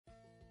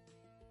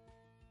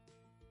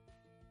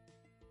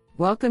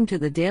Welcome to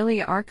the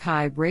Daily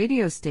Archive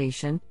radio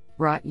station,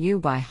 brought you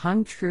by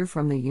Hung Tru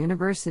from the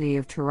University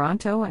of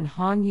Toronto and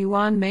Han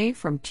Yuan Mei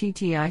from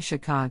TTI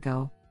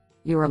Chicago.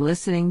 You are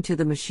listening to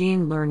the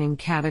Machine Learning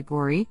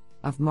category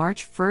of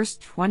March 1,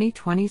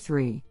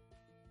 2023.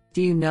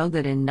 Do you know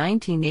that in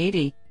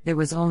 1980, there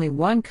was only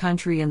one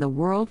country in the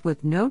world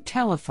with no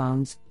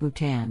telephones,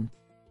 Bhutan?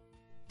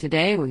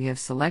 Today we have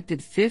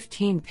selected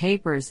 15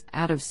 papers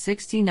out of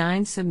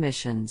 69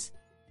 submissions.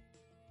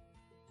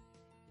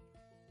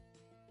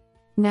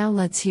 Now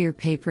let's hear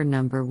paper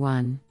number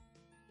 1.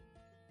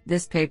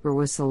 This paper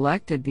was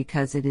selected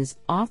because it is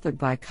authored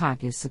by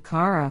Katya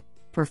Sukkara,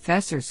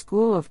 Professor,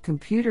 School of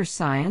Computer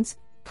Science,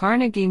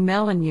 Carnegie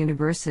Mellon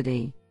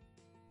University.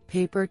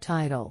 Paper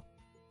title: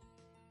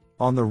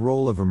 On the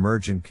Role of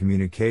Emergent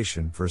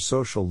Communication for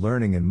Social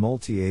Learning and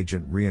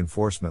Multi-Agent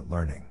Reinforcement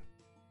Learning.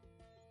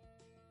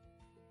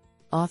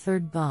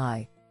 Authored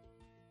by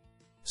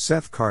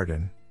Seth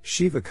Kardon,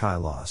 Shiva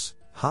Kailas,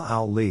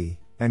 Ha-Ao Lee,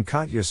 and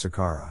Katya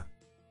Sukkara.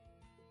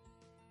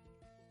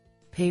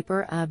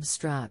 Paper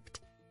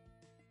abstract: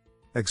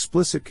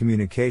 Explicit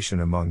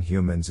communication among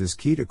humans is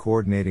key to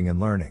coordinating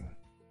and learning.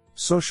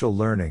 Social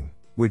learning,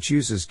 which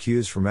uses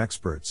cues from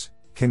experts,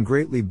 can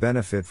greatly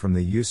benefit from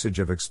the usage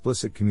of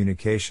explicit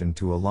communication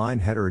to align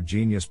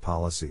heterogeneous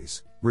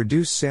policies,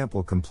 reduce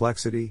sample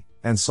complexity,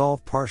 and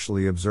solve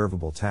partially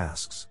observable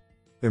tasks.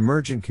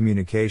 Emergent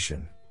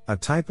communication, a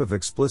type of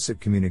explicit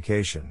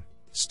communication,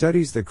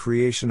 studies the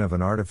creation of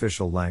an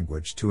artificial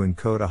language to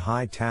encode a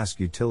high task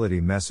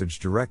utility message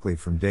directly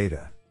from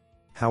data.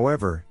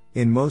 However,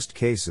 in most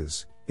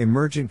cases,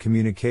 emergent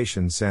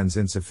communication sends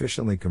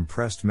insufficiently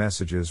compressed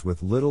messages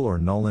with little or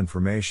null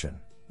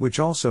information, which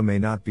also may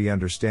not be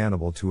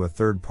understandable to a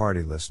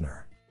third-party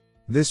listener.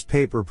 This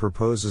paper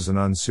proposes an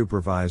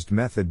unsupervised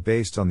method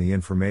based on the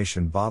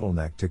information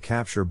bottleneck to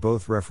capture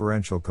both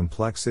referential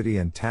complexity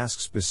and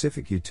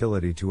task-specific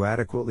utility to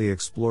adequately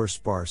explore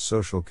sparse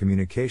social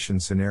communication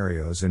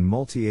scenarios in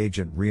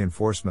multi-agent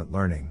reinforcement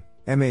learning,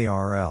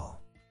 MARL.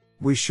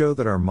 We show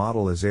that our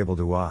model is able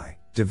to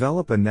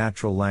develop a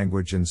natural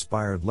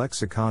language-inspired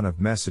lexicon of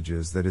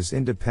messages that is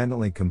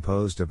independently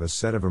composed of a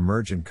set of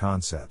emergent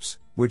concepts,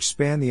 which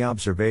span the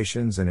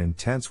observations and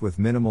intents with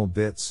minimal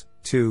bits.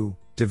 2.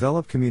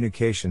 Develop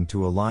communication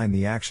to align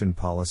the action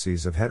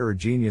policies of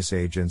heterogeneous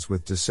agents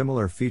with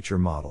dissimilar feature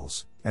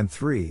models. And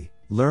 3.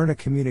 Learn a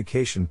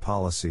communication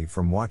policy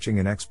from watching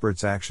an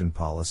expert's action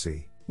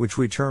policy, which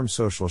we term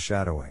social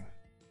shadowing.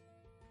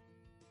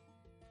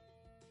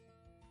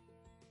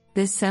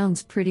 This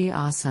sounds pretty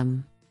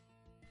awesome.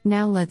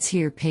 Now let's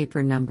hear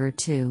paper number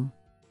 2.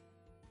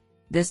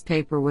 This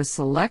paper was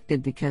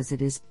selected because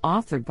it is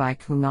authored by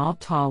Kunal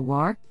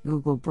Talwar,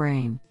 Google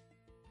Brain.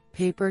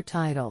 Paper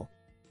title: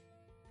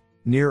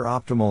 Near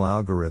Optimal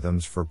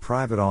Algorithms for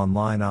Private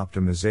Online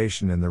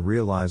Optimization in the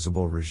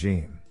Realizable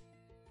Regime.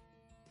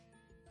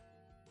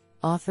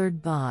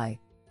 Authored by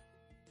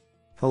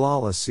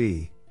Hilal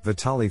Assi,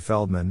 Vitaly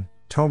Feldman,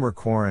 Tomer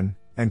Koren,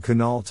 and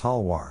Kunal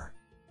Talwar.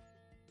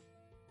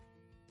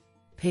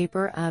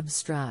 Paper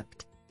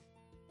abstract: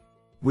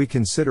 We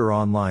consider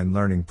online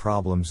learning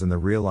problems in the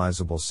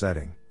realizable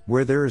setting,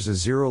 where there is a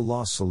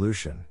zero-loss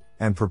solution,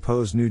 and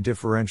propose new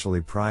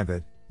differentially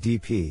private,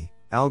 DP,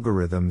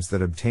 algorithms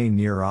that obtain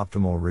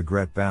near-optimal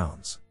regret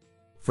bounds.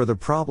 For the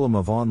problem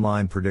of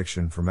online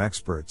prediction from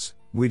experts,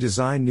 we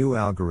design new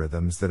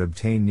algorithms that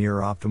obtain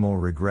near-optimal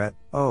regret,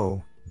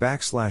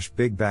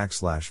 /big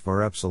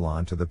var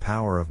epsilon to the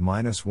power of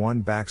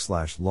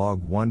 -1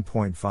 log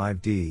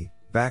 1.5 d,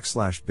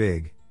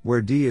 big,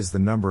 where d is the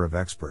number of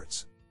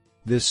experts.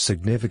 This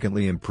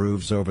significantly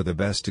improves over the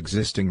best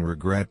existing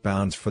regret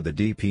bounds for the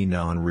DP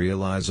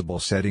non-realizable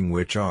setting,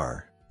 which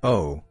are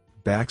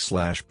big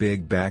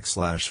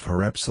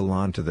var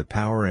epsilon to the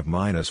power of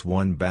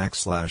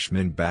 -1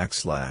 min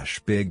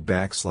big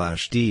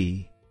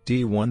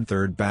d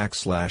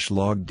 1/3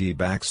 log d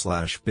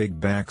big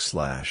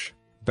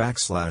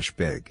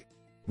big.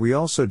 We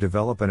also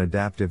develop an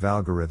adaptive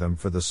algorithm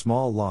for the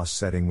small loss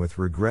setting with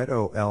regret /*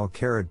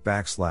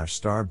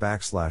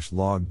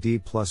 log d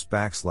plus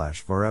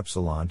var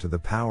epsilon to the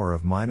power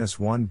of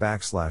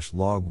 -1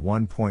 log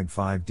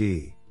 1.5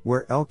 d,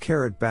 where L *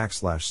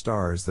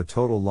 is the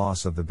total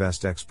loss of the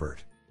best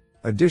expert.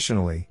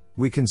 Additionally,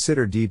 we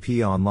consider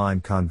DP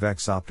online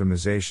convex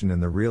optimization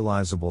in the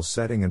realizable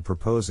setting and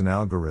propose an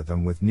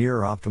algorithm with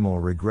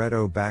near-optimal regret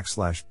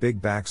 /big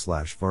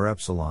var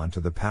epsilon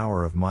to the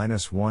power of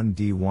 -1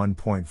 d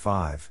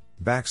 1.5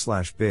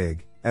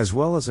 big, as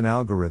well as an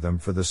algorithm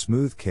for the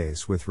smooth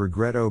case with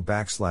regret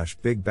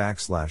 /big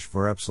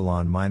var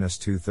epsilon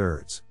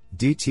 -2/3,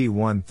 dt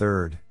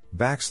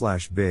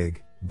 1/3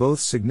 big, both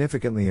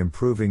significantly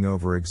improving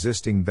over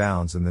existing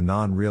bounds in the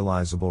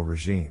non-realizable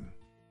regime.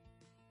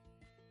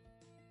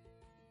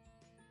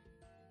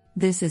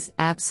 This is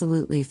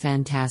absolutely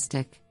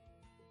fantastic.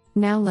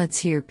 Now let's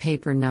hear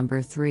paper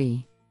number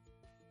 3.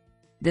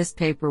 This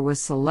paper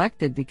was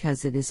selected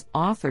because it is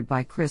authored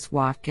by Chris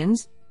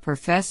Watkins,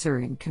 Professor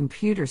in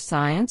Computer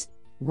Science,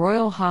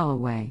 Royal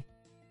Holloway.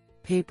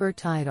 Paper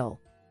title: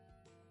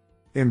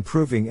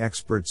 Improving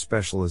expert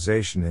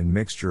specialization in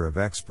mixture of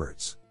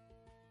experts.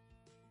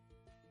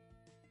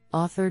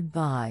 Authored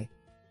by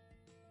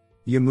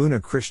Yamuna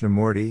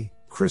Krishnamurti,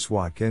 Chris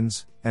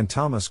Watkins, and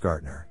Thomas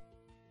Gartner.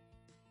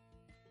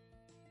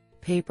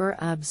 Paper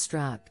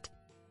abstract.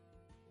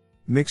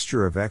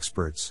 Mixture of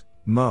experts,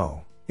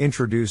 MO,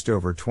 introduced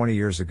over 20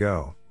 years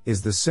ago,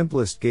 is the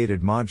simplest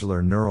gated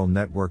modular neural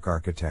network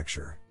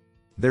architecture.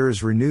 There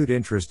is renewed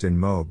interest in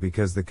MO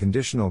because the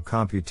conditional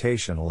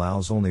computation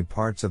allows only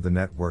parts of the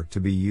network to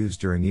be used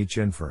during each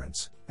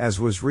inference, as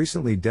was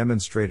recently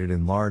demonstrated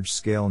in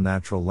large-scale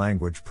natural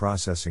language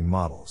processing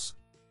models.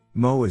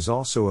 MO is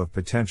also of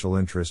potential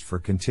interest for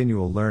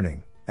continual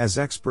learning, as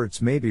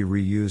experts may be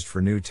reused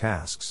for new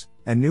tasks,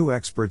 and new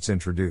experts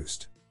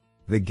introduced.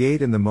 The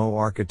gate in the MO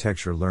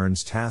architecture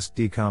learns task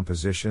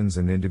decompositions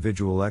and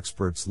individual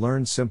experts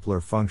learn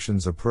simpler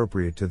functions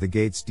appropriate to the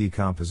gate's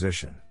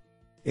decomposition.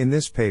 In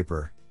this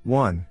paper,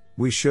 1,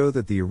 we show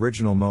that the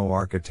original MO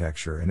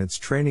architecture and its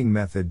training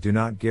method do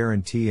not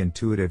guarantee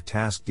intuitive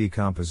task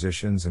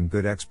decompositions and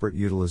good expert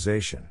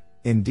utilization.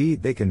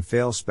 Indeed, they can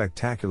fail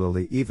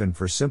spectacularly even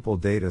for simple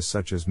data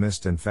such as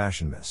MIST and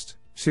Fashion MIST.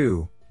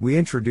 2, we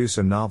introduce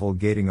a novel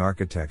gating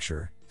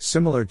architecture,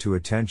 similar to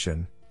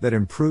attention, that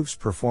improves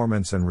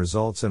performance and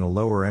results in a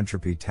lower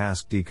entropy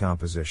task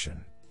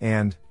decomposition.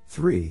 And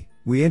 3,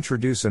 we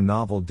introduce a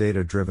novel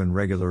data-driven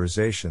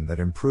regularization that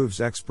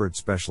improves expert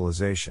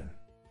specialization.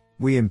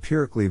 We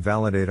empirically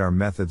validate our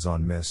methods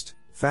on MIST,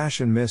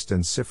 Fashion MIST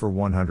and CIFAR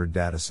 100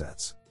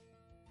 datasets.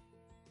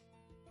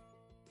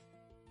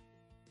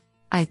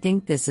 I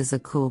think this is a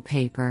cool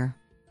paper.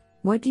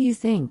 What do you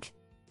think?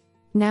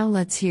 Now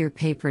let's hear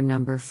paper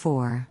number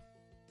 4.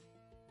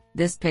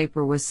 This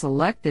paper was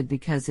selected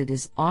because it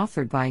is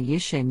authored by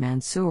Yishay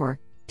Mansour,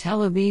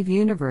 Tel Aviv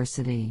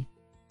University.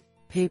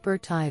 Paper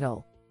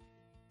title: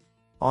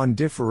 On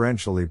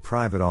differentially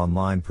private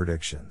online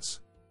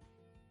predictions.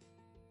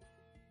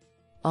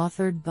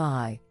 Authored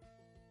by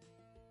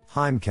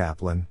Chaim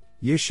Kaplan,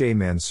 Yishay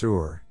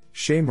Mansour,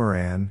 Shay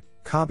Moran,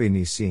 Kabi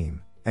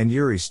Nissim, and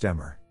Yuri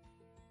Stemmer.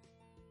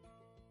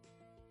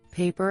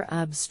 Paper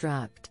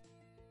abstract.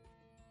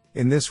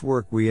 In this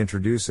work we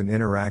introduce an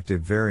interactive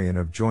variant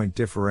of joint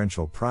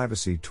differential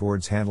privacy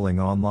towards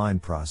handling online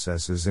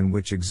processes in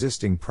which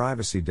existing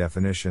privacy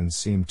definitions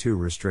seem too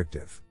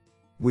restrictive.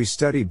 We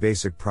study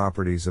basic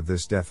properties of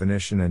this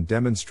definition and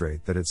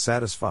demonstrate that it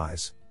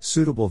satisfies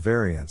suitable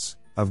variants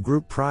of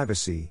group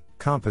privacy,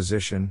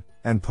 composition,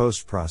 and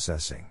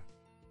post-processing.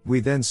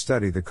 We then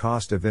study the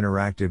cost of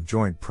interactive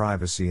joint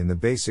privacy in the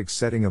basic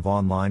setting of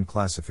online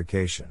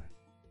classification.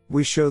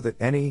 We show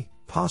that any,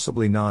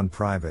 possibly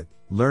non-private,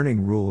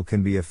 learning rule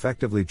can be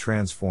effectively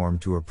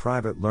transformed to a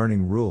private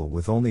learning rule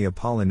with only a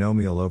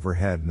polynomial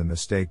overhead and the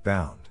mistake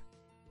bound.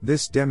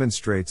 This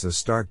demonstrates a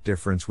stark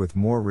difference with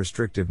more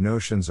restrictive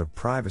notions of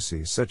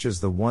privacy such as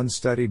the one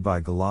studied by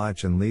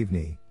Galach and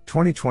Livni,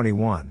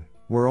 2021,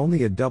 where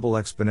only a double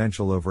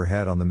exponential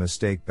overhead on the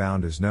mistake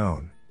bound is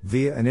known,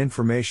 via an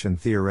information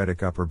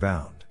theoretic upper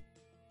bound.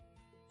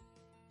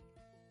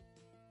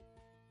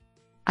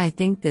 I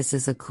think this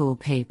is a cool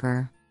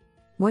paper.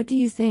 What do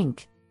you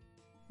think?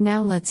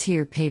 Now let's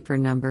hear paper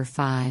number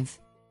 5.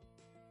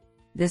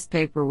 This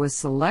paper was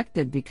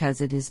selected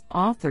because it is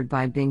authored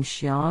by Bing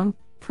Xiang,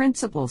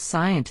 Principal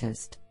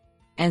Scientist,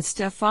 and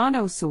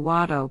Stefano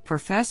Suato,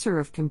 Professor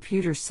of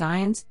Computer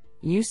Science,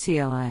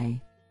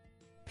 UCLA.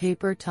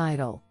 Paper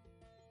title: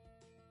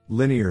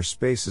 Linear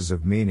Spaces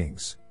of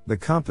Meanings, the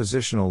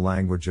Compositional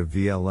Language of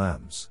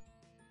VLMs.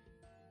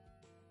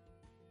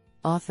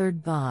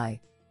 Authored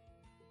by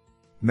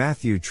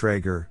Matthew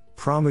Traeger,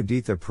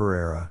 Pramuditha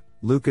Pereira,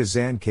 Luca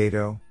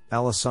Zancato,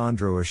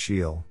 Alessandro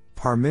Achille,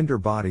 Parminder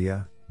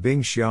Bhatia,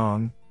 Bing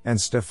Xiang, and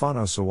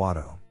Stefano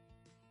Suato.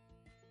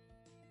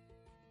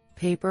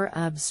 Paper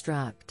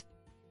abstract.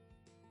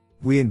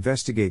 We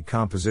investigate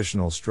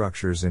compositional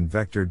structures in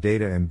vector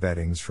data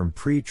embeddings from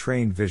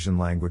pre-trained vision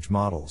language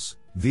models,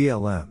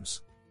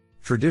 VLMs.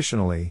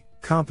 Traditionally,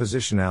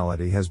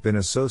 compositionality has been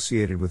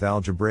associated with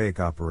algebraic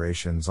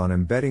operations on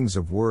embeddings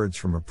of words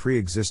from a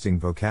pre-existing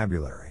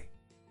vocabulary.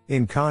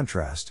 In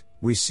contrast,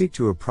 we seek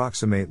to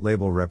approximate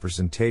label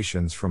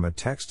representations from a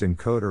text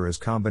encoder as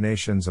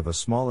combinations of a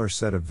smaller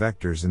set of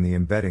vectors in the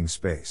embedding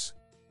space.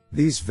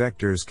 These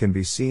vectors can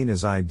be seen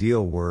as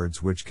ideal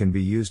words which can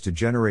be used to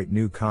generate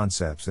new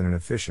concepts in an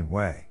efficient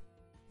way.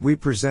 We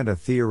present a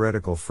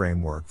theoretical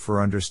framework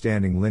for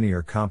understanding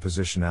linear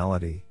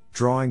compositionality,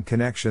 drawing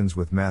connections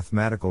with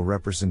mathematical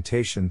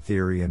representation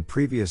theory and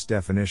previous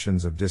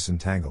definitions of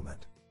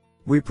disentanglement.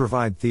 We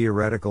provide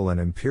theoretical and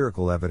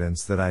empirical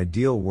evidence that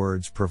ideal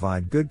words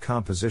provide good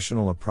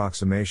compositional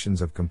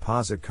approximations of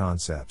composite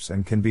concepts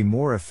and can be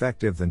more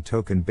effective than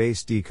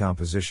token-based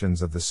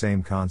decompositions of the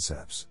same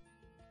concepts.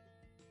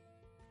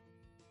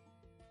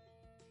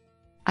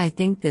 I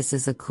think this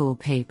is a cool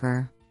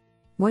paper.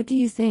 What do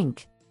you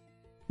think?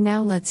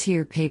 Now let's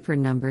hear paper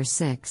number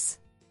 6.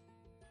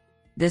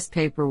 This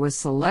paper was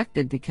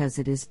selected because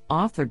it is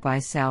authored by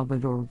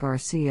Salvador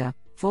Garcia,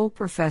 full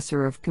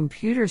professor of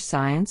computer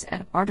science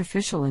and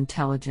artificial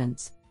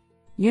intelligence,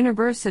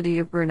 University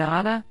of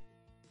Granada.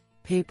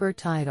 Paper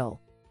title: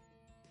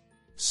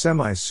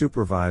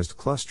 Semi-supervised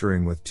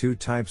clustering with two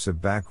types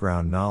of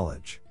background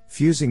knowledge,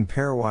 fusing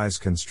pairwise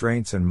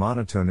constraints and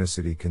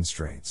monotonicity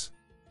constraints.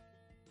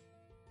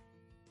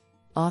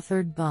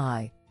 Authored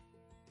by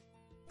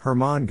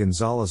Germán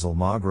González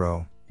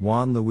Almagro,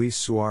 Juan Luis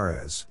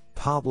Suárez,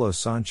 Pablo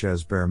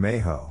Sánchez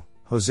Bermejo,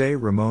 José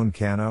Ramón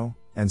Cano,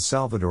 and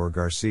Salvador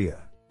Garcia.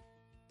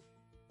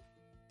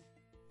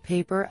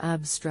 Paper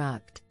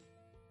abstract: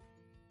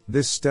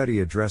 This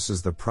study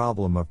addresses the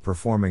problem of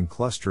performing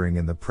clustering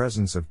in the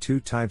presence of two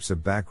types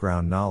of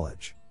background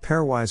knowledge,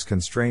 pairwise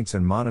constraints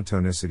and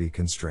monotonicity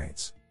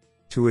constraints.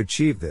 To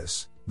achieve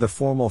this, the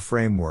formal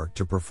framework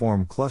to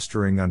perform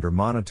clustering under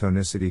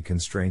monotonicity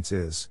constraints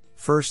is,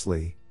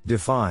 firstly,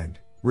 defined,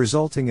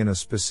 resulting in a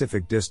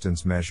specific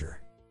distance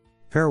measure.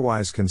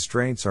 Pairwise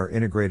constraints are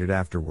integrated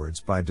afterwards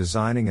by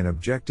designing an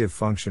objective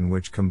function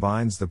which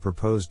combines the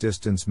proposed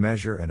distance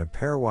measure and a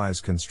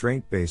pairwise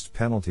constraint-based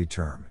penalty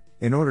term,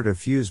 in order to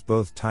fuse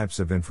both types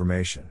of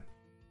information.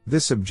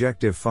 This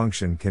objective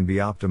function can be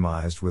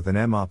optimized with an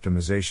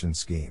M-optimization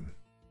scheme.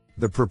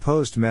 The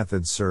proposed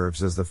method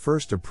serves as the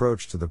first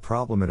approach to the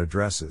problem it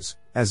addresses,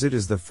 as it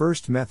is the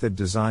first method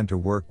designed to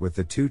work with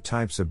the two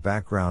types of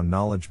background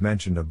knowledge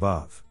mentioned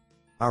above.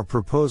 Our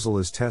proposal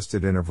is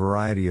tested in a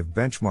variety of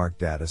benchmark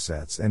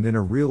datasets and in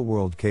a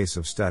real-world case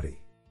of study.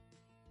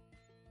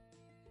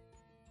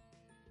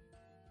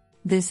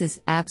 This is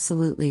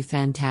absolutely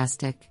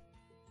fantastic.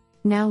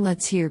 Now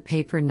let's hear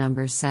paper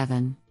number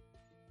 7.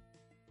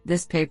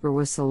 This paper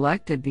was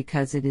selected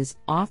because it is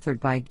authored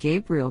by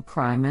Gabriel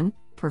Kreiman,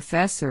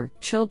 Professor,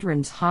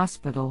 Children's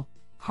Hospital,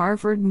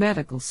 Harvard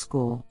Medical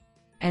School,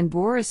 and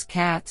Boris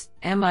Katz,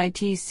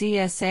 MIT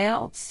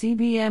CSL,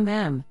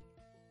 CBMM.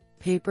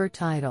 Paper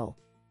title: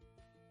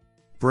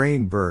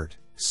 Brain BERT,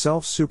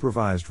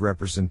 Self-Supervised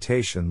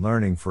Representation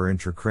Learning for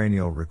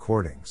Intracranial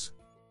Recordings.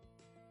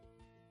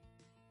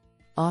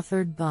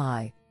 Authored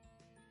by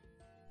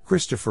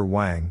Christopher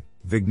Wang,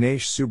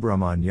 Vignesh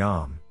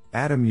Subramanyam,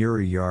 Adam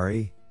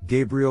Uriari,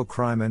 Gabriel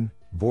Kreiman,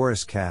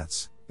 Boris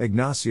Katz,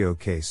 Ignacio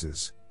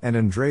Cases, and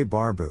Andrei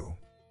Barbu.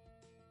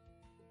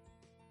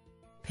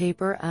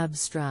 Paper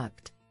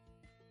abstract: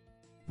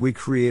 We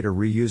create a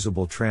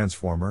reusable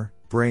transformer,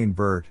 Brain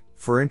BERT,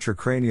 for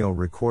intracranial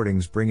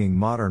recordings, bringing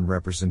modern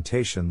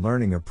representation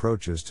learning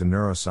approaches to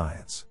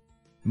neuroscience.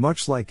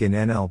 Much like in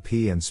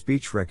NLP and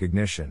speech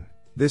recognition,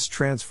 this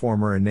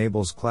transformer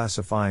enables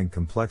classifying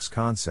complex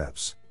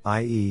concepts,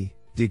 i.e.,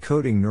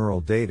 decoding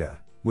neural data,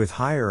 with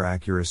higher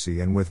accuracy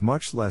and with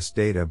much less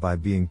data by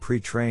being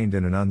pre-trained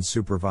in an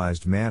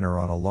unsupervised manner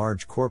on a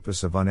large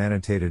corpus of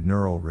unannotated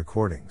neural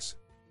recordings.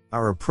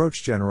 Our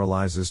approach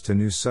generalizes to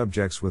new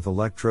subjects with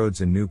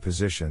electrodes in new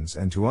positions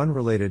and to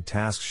unrelated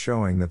tasks,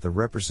 showing that the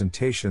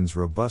representations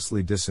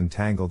robustly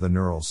disentangle the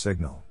neural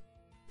signal.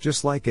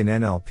 Just like in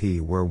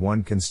NLP, where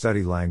one can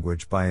study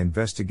language by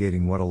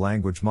investigating what a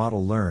language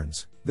model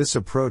learns, this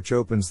approach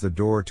opens the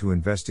door to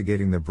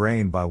investigating the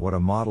brain by what a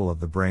model of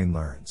the brain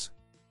learns.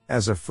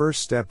 As a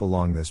first step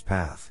along this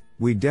path,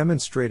 we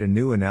demonstrate a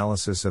new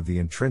analysis of the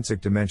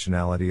intrinsic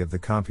dimensionality of the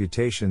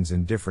computations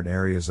in different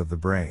areas of the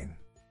brain.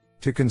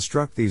 To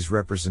construct these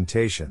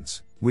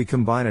representations, we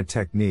combine a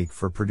technique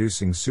for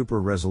producing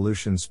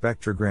super-resolution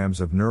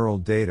spectrograms of neural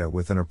data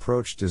with an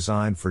approach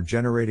designed for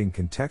generating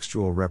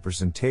contextual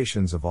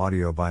representations of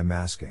audio by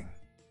masking.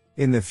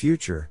 In the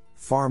future,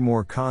 far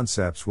more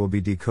concepts will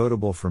be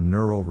decodable from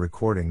neural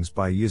recordings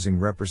by using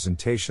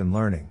representation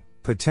learning,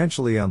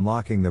 potentially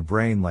unlocking the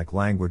brain like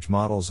language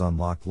models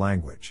unlock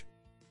language.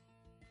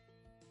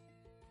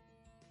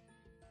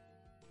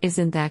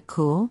 Isn't that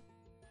cool?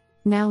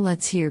 Now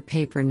let's hear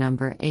paper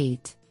number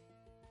 8.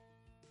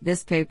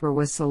 This paper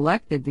was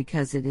selected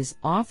because it is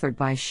authored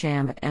by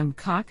Shyam M.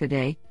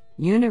 Kakade,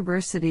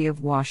 University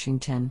of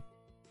Washington.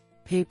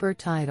 Paper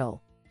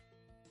title: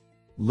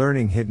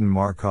 Learning Hidden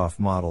Markov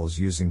Models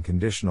Using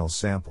Conditional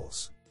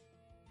Samples.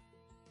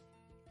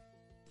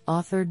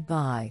 Authored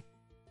by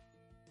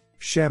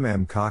Shyam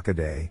M.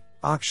 Kakade,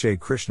 Akshay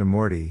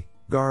Krishnamurti,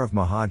 Gaurav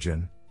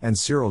Mahajan, and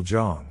Cyril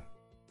Zhang.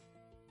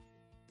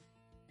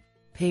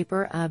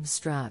 Paper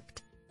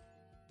abstract: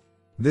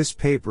 This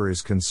paper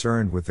is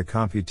concerned with the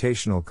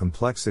computational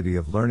complexity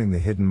of learning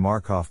the hidden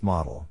Markov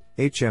model,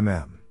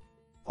 HMM.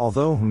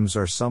 Although HMMs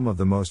are some of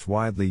the most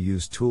widely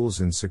used tools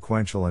in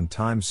sequential and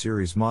time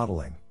series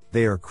modeling,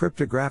 they are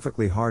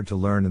cryptographically hard to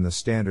learn in the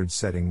standard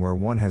setting where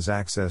one has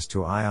access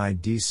to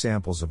IID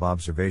samples of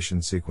observation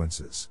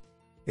sequences.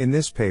 In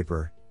this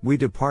paper, we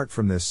depart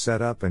from this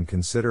setup and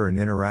consider an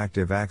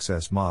interactive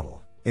access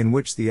model, in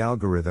which the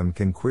algorithm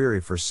can query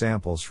for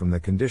samples from the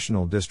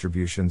conditional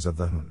distributions of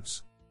the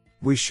HMMs.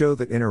 We show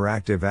that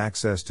interactive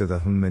access to the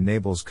HMM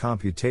enables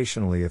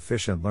computationally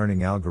efficient learning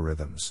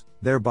algorithms,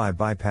 thereby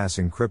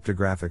bypassing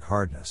cryptographic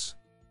hardness.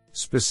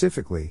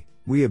 Specifically,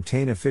 we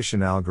obtain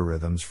efficient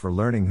algorithms for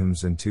learning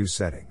HMMs in two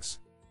settings.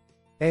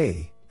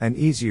 A. An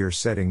easier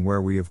setting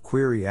where we have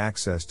query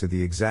access to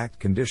the exact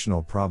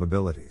conditional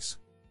probabilities.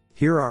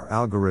 Here our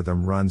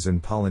algorithm runs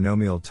in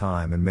polynomial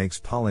time and makes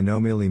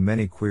polynomially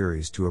many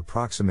queries to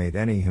approximate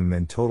any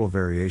in total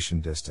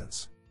variation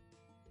distance.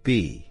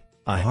 B.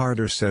 A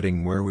harder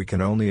setting where we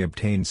can only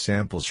obtain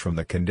samples from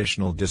the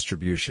conditional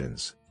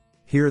distributions.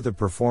 Here the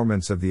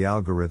performance of the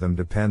algorithm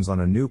depends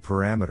on a new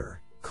parameter,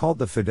 called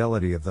the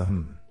fidelity of the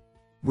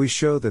We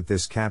show that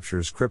this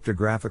captures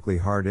cryptographically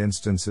hard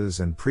instances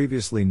and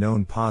previously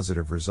known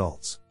positive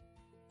results.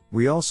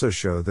 We also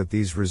show that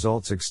these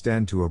results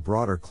extend to a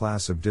broader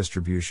class of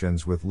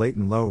distributions with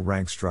latent low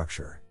rank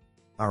structure.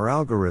 Our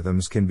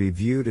algorithms can be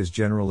viewed as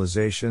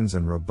generalizations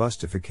and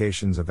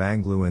robustifications of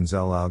Angluan's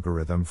L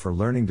algorithm for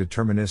learning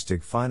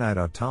deterministic finite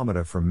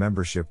automata from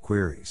membership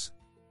queries.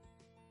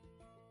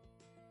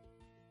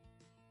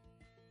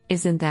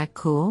 Isn't that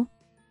cool?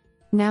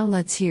 Now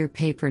let's hear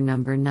paper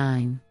number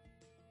 9.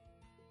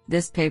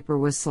 This paper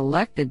was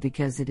selected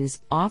because it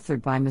is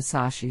authored by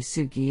Masashi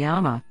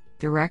Sugiyama,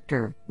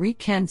 Director,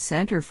 RIKEN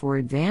Center for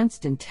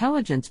Advanced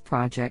Intelligence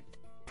Project,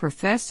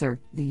 Professor,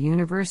 the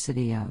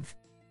University of.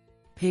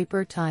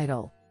 Paper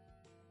title: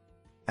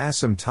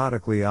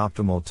 Asymptotically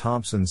Optimal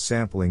Thompson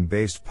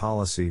Sampling-Based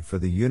Policy for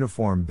the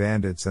Uniform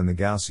Bandits and the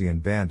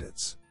Gaussian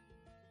Bandits.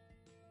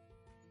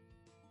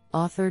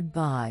 Authored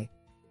by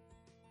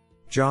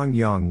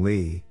Zhongyang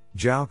Li,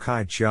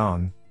 Zhaokai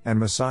Qiang, and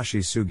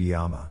Masashi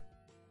Sugiyama.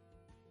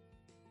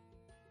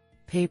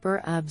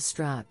 Paper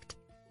abstract: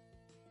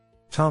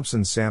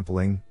 Thompson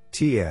sampling,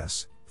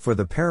 TS, for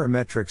the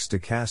parametric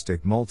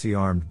stochastic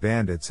multi-armed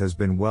bandits has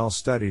been well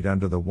studied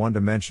under the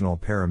one-dimensional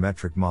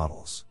parametric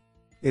models.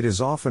 It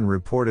is often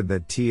reported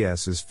that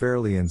TS is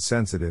fairly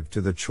insensitive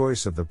to the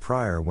choice of the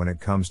prior when it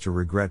comes to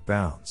regret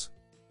bounds.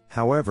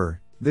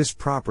 However, this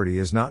property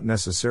is not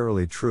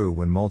necessarily true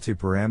when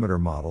multi-parameter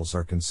models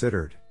are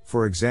considered,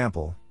 for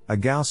example, a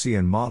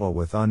Gaussian model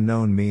with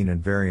unknown mean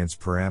and variance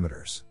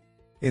parameters.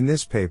 In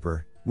this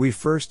paper, we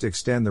first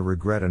extend the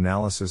regret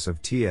analysis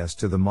of TS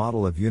to the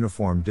model of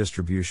uniform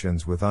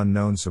distributions with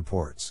unknown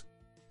supports.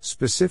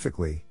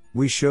 Specifically,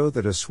 we show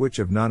that a switch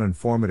of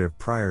non-informative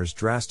priors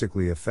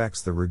drastically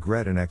affects the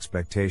regret and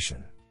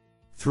expectation.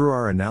 Through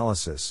our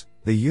analysis,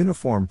 the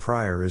uniform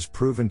prior is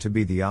proven to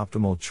be the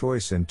optimal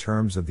choice in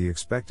terms of the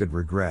expected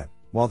regret,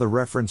 while the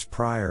reference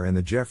prior and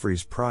the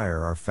Jeffreys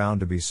prior are found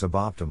to be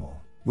suboptimal,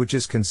 which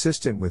is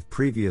consistent with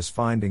previous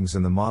findings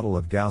in the model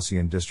of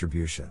Gaussian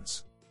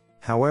distributions.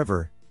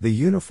 However, the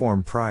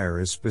uniform prior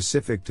is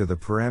specific to the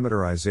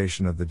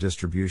parameterization of the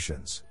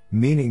distributions,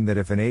 meaning that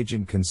if an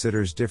agent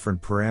considers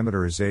different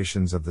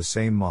parameterizations of the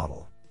same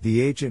model,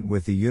 the agent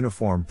with the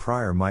uniform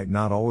prior might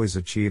not always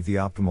achieve the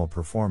optimal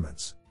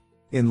performance.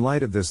 In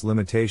light of this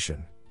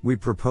limitation, we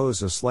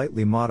propose a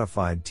slightly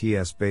modified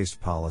TS-based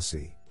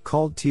policy,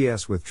 called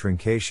TS with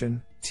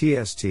truncation,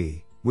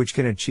 TST, which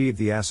can achieve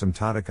the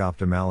asymptotic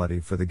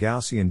optimality for the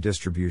Gaussian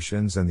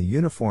distributions and the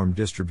uniform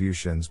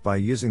distributions by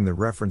using the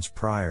reference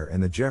prior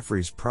and the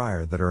Jeffreys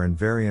prior that are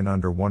invariant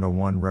under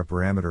 101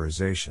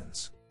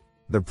 reparameterizations.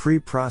 The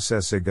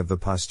pre-processing of the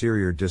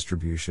posterior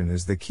distribution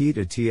is the key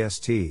to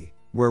TST,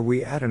 where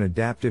we add an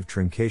adaptive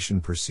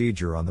truncation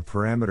procedure on the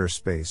parameter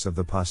space of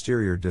the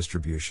posterior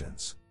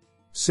distributions.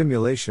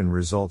 Simulation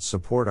results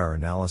support our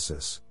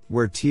analysis,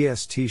 where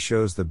TST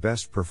shows the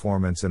best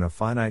performance in a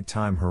finite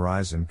time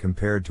horizon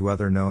compared to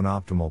other known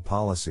optimal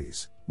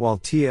policies, while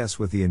TS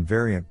with the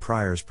invariant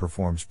priors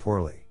performs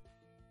poorly.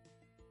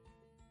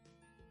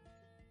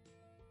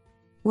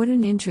 What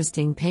an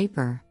interesting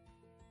paper.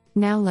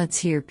 Now let's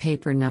hear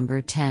paper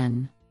number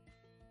 10.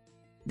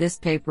 This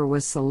paper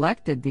was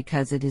selected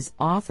because it is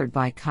authored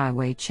by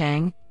Kaiwei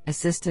Chang,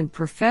 Assistant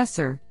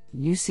Professor,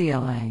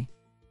 UCLA.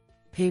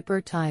 Paper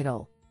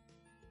title: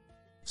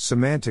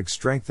 Semantic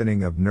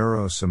Strengthening of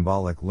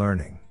Neuro-Symbolic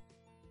Learning.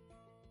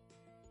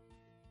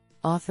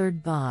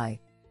 Authored by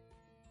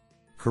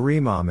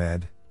Karim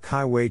Ahmed,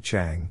 Kaiwei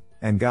Chang,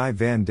 and Guy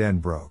van den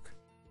Broek.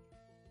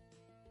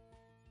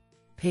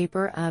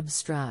 Paper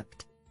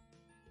abstract: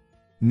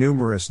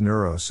 Numerous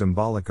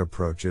neuro-symbolic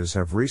approaches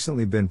have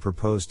recently been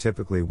proposed,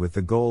 typically with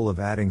the goal of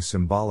adding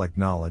symbolic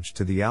knowledge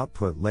to the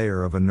output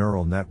layer of a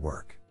neural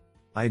network.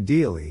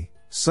 Ideally,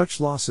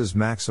 such losses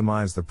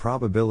maximize the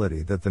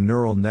probability that the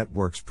neural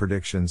network's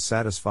predictions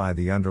satisfy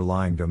the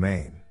underlying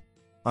domain.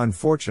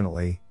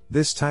 Unfortunately,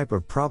 this type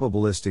of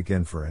probabilistic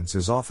inference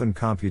is often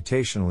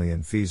computationally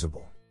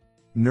infeasible.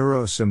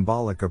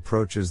 Neuro-symbolic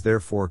approaches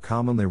therefore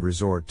commonly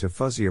resort to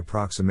fuzzy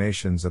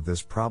approximations of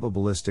this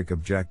probabilistic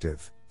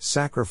objective,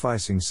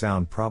 sacrificing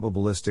sound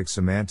probabilistic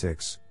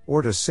semantics,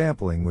 or to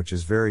sampling, which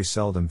is very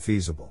seldom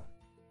feasible.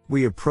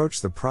 We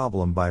approach the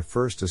problem by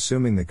first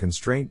assuming the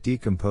constraint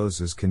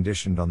decomposes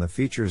conditioned on the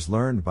features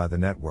learned by the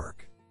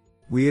network.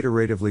 We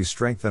iteratively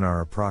strengthen our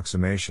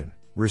approximation,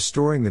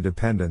 restoring the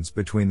dependence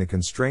between the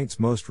constraints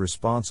most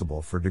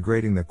responsible for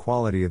degrading the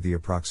quality of the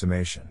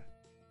approximation.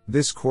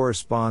 This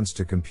corresponds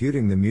to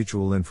computing the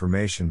mutual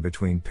information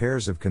between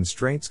pairs of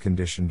constraints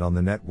conditioned on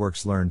the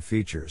network's learned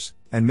features,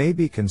 and may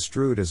be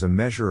construed as a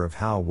measure of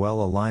how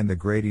well aligned the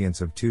gradients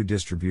of two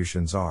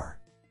distributions are.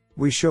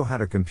 We show how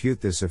to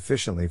compute this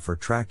efficiently for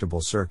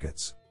tractable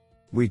circuits.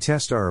 We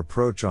test our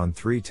approach on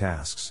 3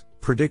 tasks: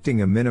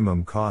 predicting a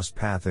minimum cost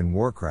path in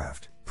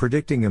Warcraft,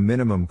 predicting a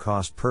minimum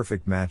cost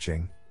perfect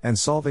matching, and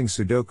solving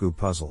Sudoku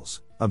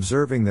puzzles,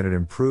 observing that it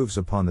improves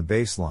upon the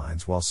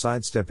baselines while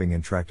sidestepping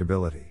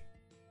intractability.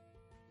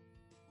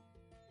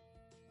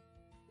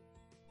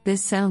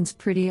 This sounds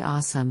pretty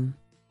awesome.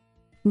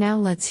 Now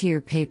let's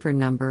hear paper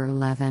number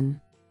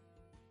 11.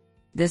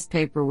 This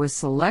paper was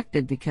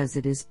selected because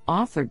it is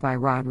authored by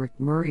Roderick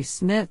Murray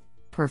Smith,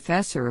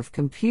 Professor of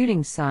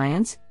Computing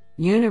Science,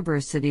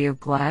 University of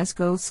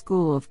Glasgow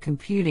School of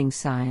Computing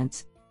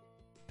Science.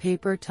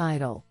 Paper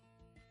title: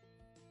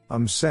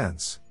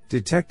 Sense,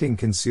 detecting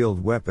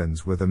concealed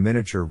weapons with a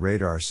miniature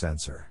radar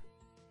sensor.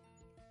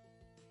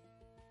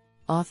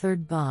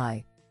 Authored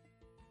by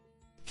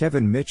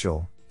Kevin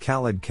Mitchell,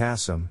 Khaled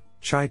Qasim,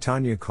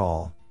 Chaitanya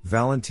Kaul,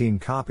 Valentin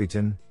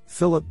Kopitan,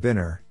 Philip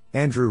Binner,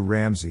 Andrew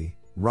Ramsey,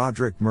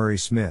 Roderick Murray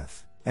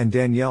Smith, and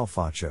Danielle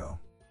Facho.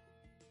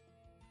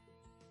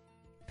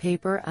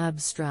 Paper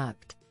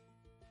abstract: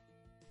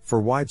 For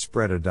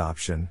widespread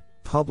adoption,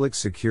 public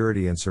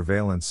security and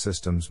surveillance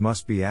systems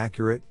must be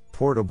accurate,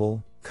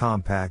 portable,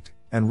 compact,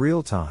 and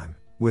real-time,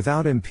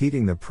 without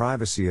impeding the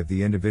privacy of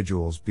the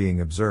individuals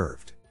being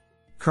observed.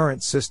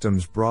 Current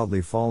systems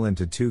broadly fall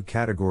into two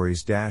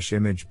categories: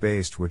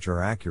 image-based, which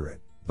are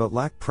accurate, but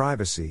lack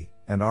privacy,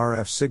 and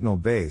RF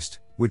signal-based,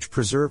 which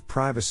preserve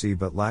privacy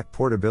but lack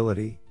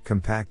portability,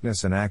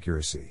 compactness and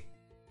accuracy.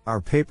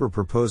 Our paper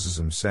proposes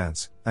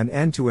Sense, an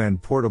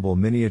end-to-end portable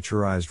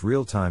miniaturized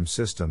real-time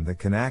system that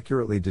can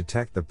accurately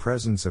detect the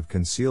presence of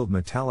concealed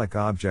metallic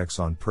objects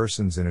on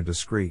persons in a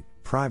discrete,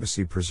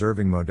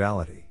 privacy-preserving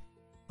modality.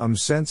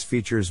 Sense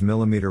features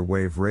millimeter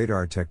wave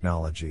radar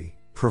technology,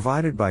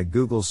 provided by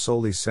Google's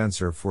Soli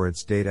sensor for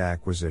its data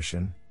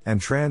acquisition,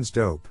 and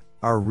Transdope,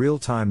 our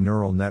real-time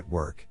neural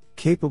network,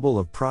 capable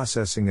of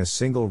processing a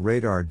single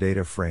radar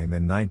data frame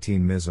in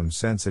 19 ms.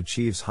 Sense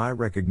achieves high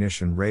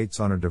recognition rates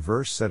on a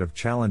diverse set of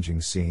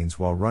challenging scenes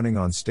while running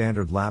on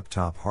standard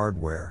laptop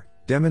hardware,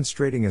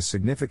 demonstrating a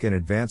significant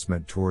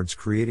advancement towards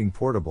creating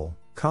portable,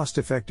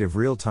 cost-effective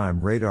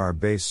real-time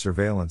radar-based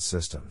surveillance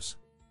systems.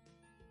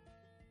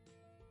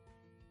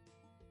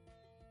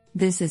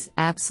 This is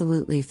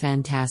absolutely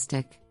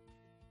fantastic.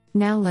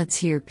 Now let's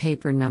hear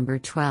paper number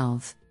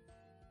 12.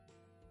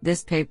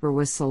 This paper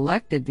was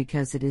selected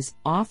because it is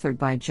authored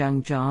by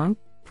Zheng Zhang,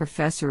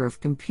 Professor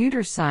of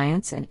Computer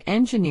Science and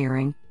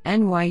Engineering,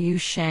 NYU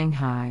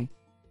Shanghai.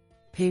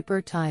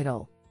 Paper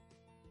title: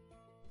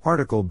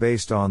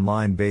 Particle-based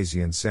online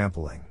Bayesian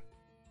sampling.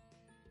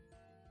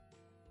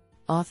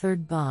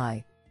 Authored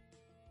by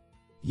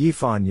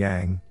Yifan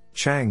Yang,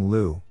 Chang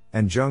Liu,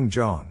 and Zheng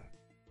Zhang.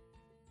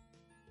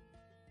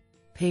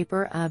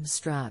 Paper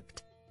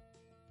abstract: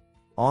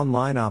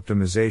 Online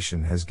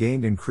optimization has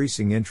gained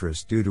increasing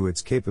interest due to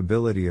its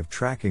capability of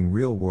tracking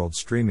real-world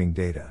streaming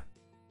data.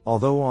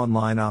 Although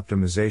online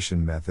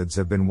optimization methods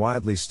have been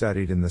widely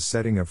studied in the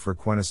setting of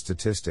frequentist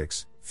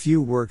statistics,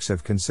 few works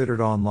have considered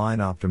online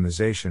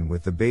optimization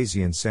with the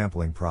Bayesian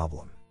sampling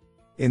problem.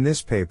 In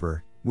this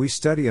paper, we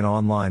study an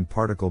online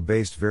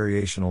particle-based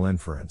variational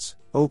inference,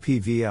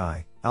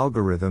 OPVI,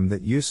 algorithm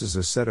that uses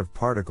a set of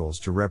particles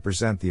to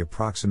represent the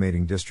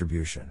approximating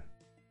distribution.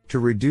 To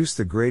reduce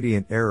the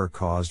gradient error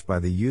caused by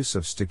the use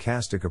of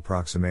stochastic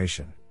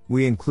approximation,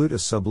 we include a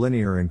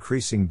sublinear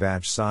increasing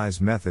batch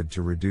size method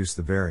to reduce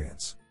the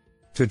variance.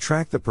 To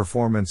track the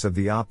performance of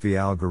the OPV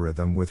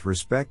algorithm with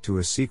respect to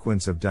a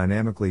sequence of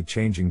dynamically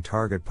changing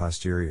target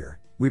posterior,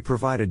 we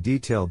provide a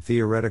detailed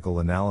theoretical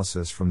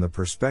analysis from the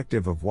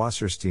perspective of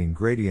Wasserstein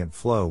gradient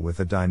flow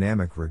with a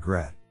dynamic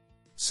regret.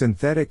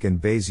 Synthetic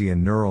and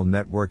Bayesian neural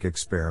network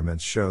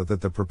experiments show that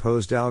the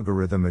proposed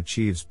algorithm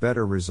achieves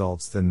better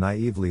results than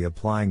naively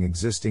applying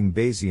existing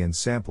Bayesian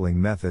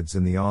sampling methods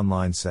in the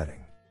online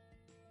setting.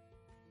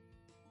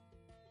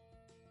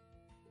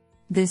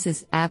 This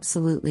is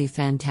absolutely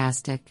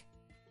fantastic.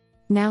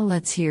 Now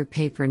let's hear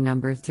paper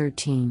number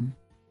 13.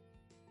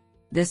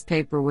 This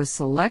paper was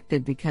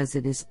selected because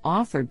it is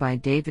authored by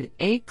David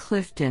A.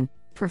 Clifton,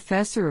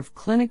 Professor of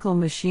Clinical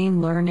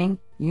Machine Learning,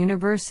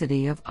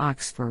 University of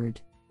Oxford.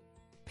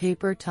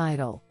 Paper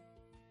title: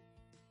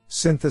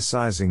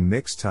 Synthesizing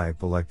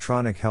mixed-type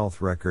electronic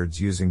health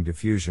records using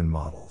diffusion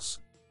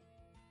models.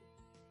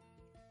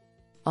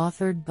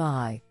 Authored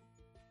by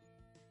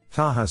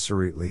Taha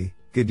Saritli,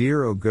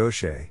 Gadiro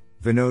Ghosh,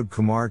 Vinod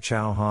Kumar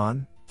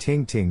Chauhan,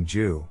 Ting-Ting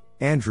Zhu,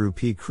 Andrew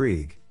P.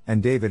 Krieg,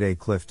 and David A.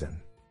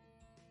 Clifton.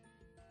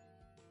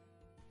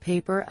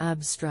 Paper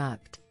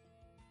abstract: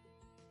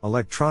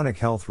 Electronic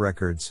health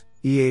records,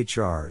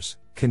 EHRs,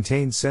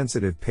 contain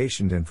sensitive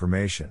patient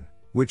information,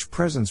 which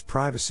presents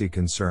privacy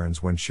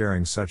concerns when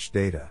sharing such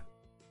data.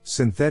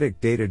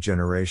 Synthetic data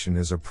generation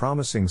is a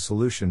promising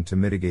solution to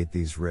mitigate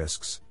these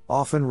risks,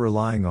 often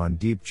relying on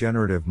deep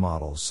generative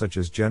models such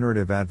as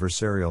generative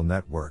adversarial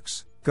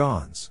networks,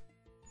 GANs.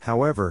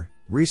 However,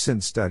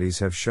 recent studies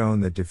have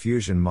shown that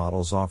diffusion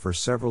models offer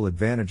several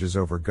advantages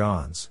over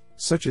GANs,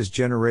 such as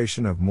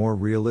generation of more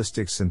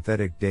realistic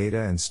synthetic data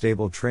and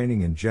stable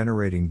training in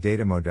generating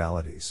data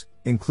modalities,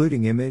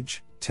 including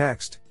image,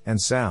 text,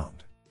 and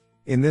sound.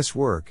 In this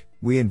work,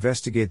 we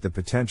investigate the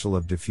potential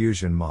of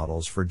diffusion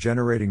models for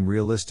generating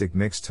realistic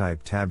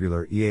mixed-type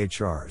tabular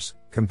EHRs,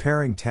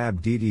 comparing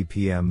TAB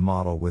DDPM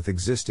model with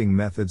existing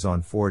methods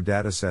on 4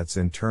 datasets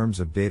in terms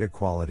of data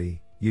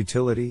quality,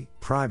 utility,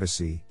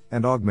 privacy,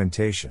 and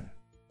augmentation.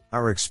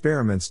 Our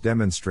experiments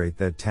demonstrate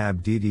that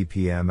TAB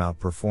DDPM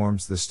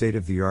outperforms the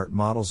state-of-the-art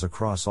models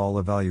across all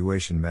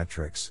evaluation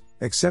metrics,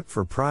 except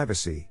for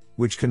privacy,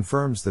 which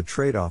confirms the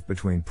trade-off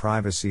between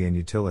privacy and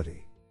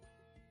utility.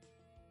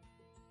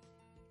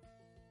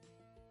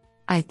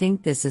 I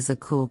think this is a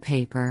cool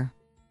paper.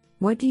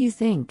 What do you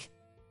think?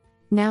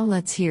 Now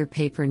let's hear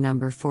paper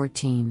number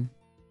 14.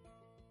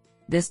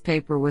 This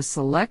paper was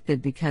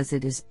selected because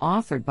it is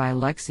authored by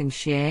Lexing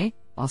Xie,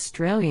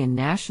 Australian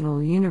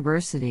National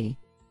University.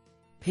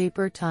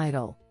 Paper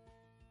title: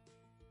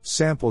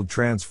 Sampled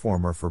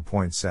Transformer for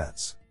Point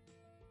Sets.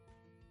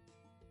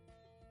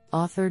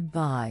 Authored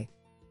by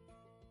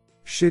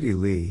Shidi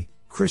Li,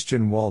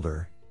 Christian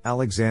Walder,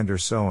 Alexander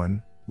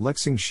Sohn,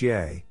 Lexing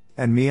Xie,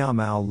 and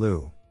Miamao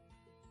Liu.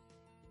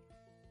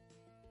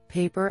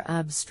 Paper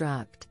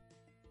abstract: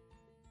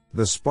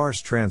 The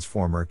sparse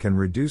transformer can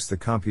reduce the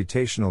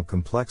computational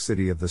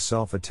complexity of the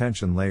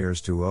self-attention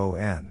layers to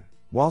ON,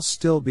 while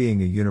still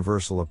being a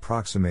universal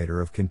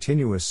approximator of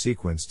continuous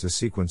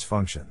sequence-to-sequence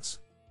functions.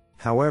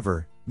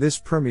 However, this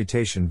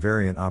permutation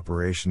variant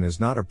operation is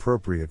not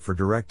appropriate for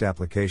direct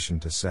application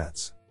to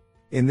sets.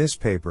 In this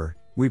paper,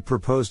 we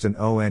proposed an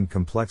ON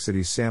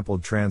complexity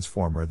sampled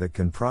transformer that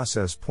can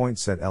process point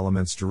set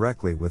elements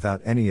directly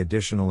without any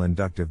additional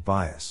inductive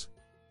bias.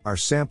 Our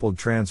sampled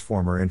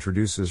transformer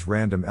introduces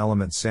random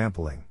element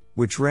sampling,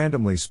 which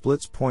randomly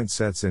splits point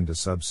sets into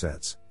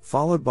subsets,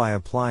 followed by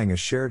applying a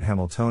shared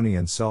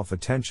Hamiltonian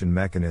self-attention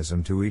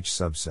mechanism to each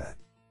subset.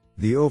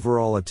 The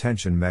overall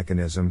attention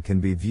mechanism can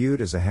be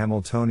viewed as a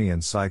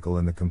Hamiltonian cycle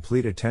in the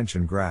complete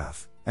attention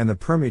graph, and the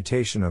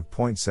permutation of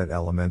point set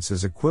elements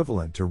is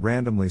equivalent to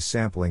randomly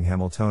sampling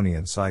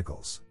Hamiltonian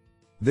cycles.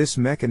 This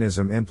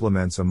mechanism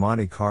implements a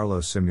Monte Carlo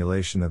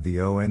simulation of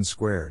the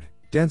ON-squared,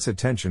 dense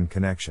attention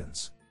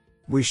connections.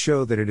 We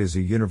show that it is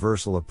a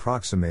universal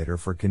approximator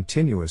for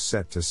continuous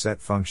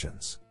set-to-set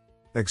functions.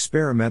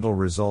 Experimental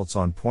results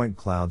on point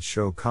clouds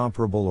show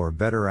comparable or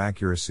better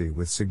accuracy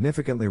with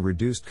significantly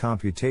reduced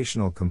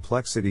computational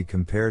complexity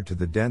compared to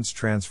the dense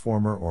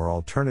transformer or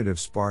alternative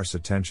sparse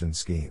attention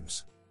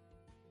schemes.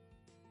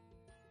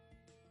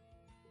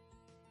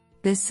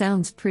 This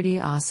sounds pretty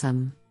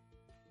awesome.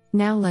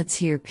 Now let's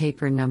hear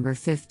paper number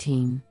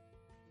 15.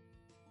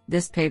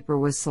 This paper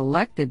was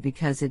selected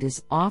because it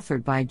is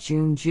authored by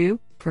Jun Zhu,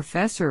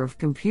 Professor of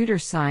Computer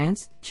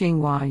Science,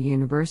 Tsinghua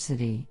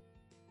University.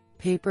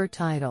 Paper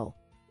title: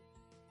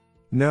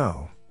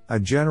 No, a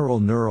general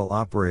neural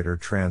operator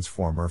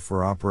transformer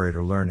for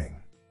operator learning.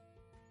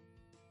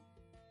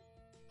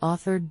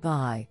 Authored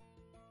by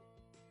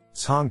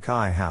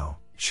Congkai Hao,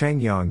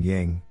 Chengyang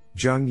Ying,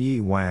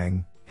 Zhengyi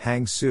Wang,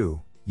 Hang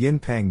Su,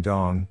 Yinpeng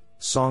Dong,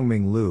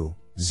 Songming Liu,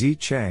 Zi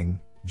Cheng,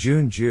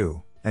 Jun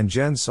Zhu, and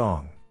Zhen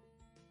Song.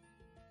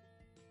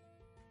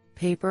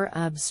 Paper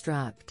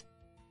abstract: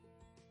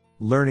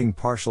 Learning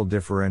partial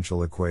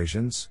differential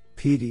equations,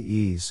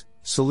 PDEs,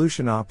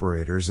 solution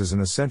operators is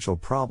an essential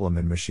problem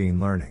in machine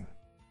learning.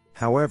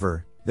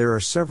 However, there are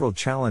several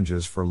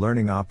challenges for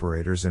learning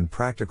operators in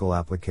practical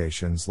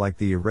applications like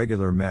the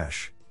irregular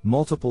mesh,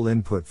 multiple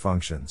input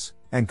functions,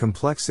 and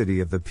complexity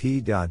of the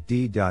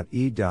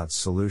P.D.E.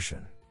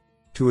 solution.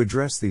 To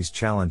address these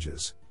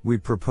challenges, we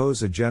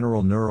propose a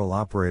general neural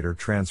operator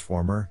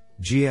transformer,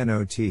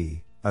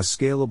 GNOT, a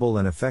scalable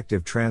and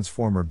effective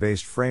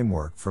transformer-based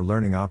framework for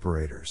learning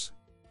operators.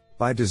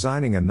 By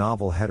designing a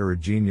novel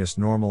heterogeneous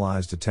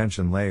normalized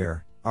attention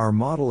layer, our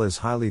model is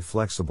highly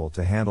flexible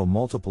to handle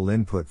multiple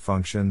input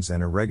functions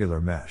and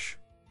irregular mesh.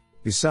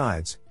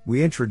 Besides,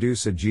 we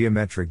introduce a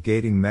geometric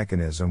gating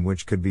mechanism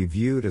which could be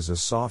viewed as a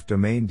soft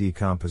domain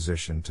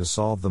decomposition to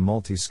solve the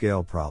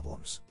multi-scale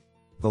problems.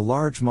 The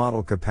large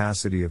model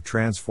capacity of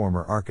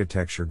transformer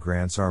architecture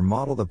grants our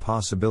model the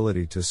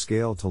possibility to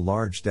scale to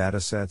large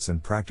datasets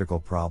and practical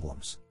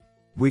problems.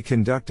 We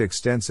conduct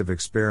extensive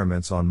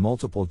experiments on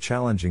multiple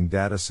challenging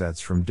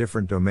datasets from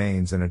different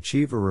domains and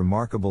achieve a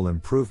remarkable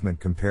improvement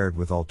compared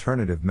with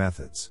alternative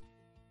methods.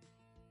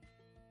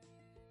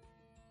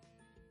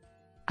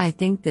 I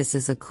think this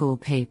is a cool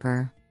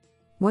paper.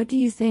 What do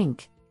you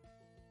think?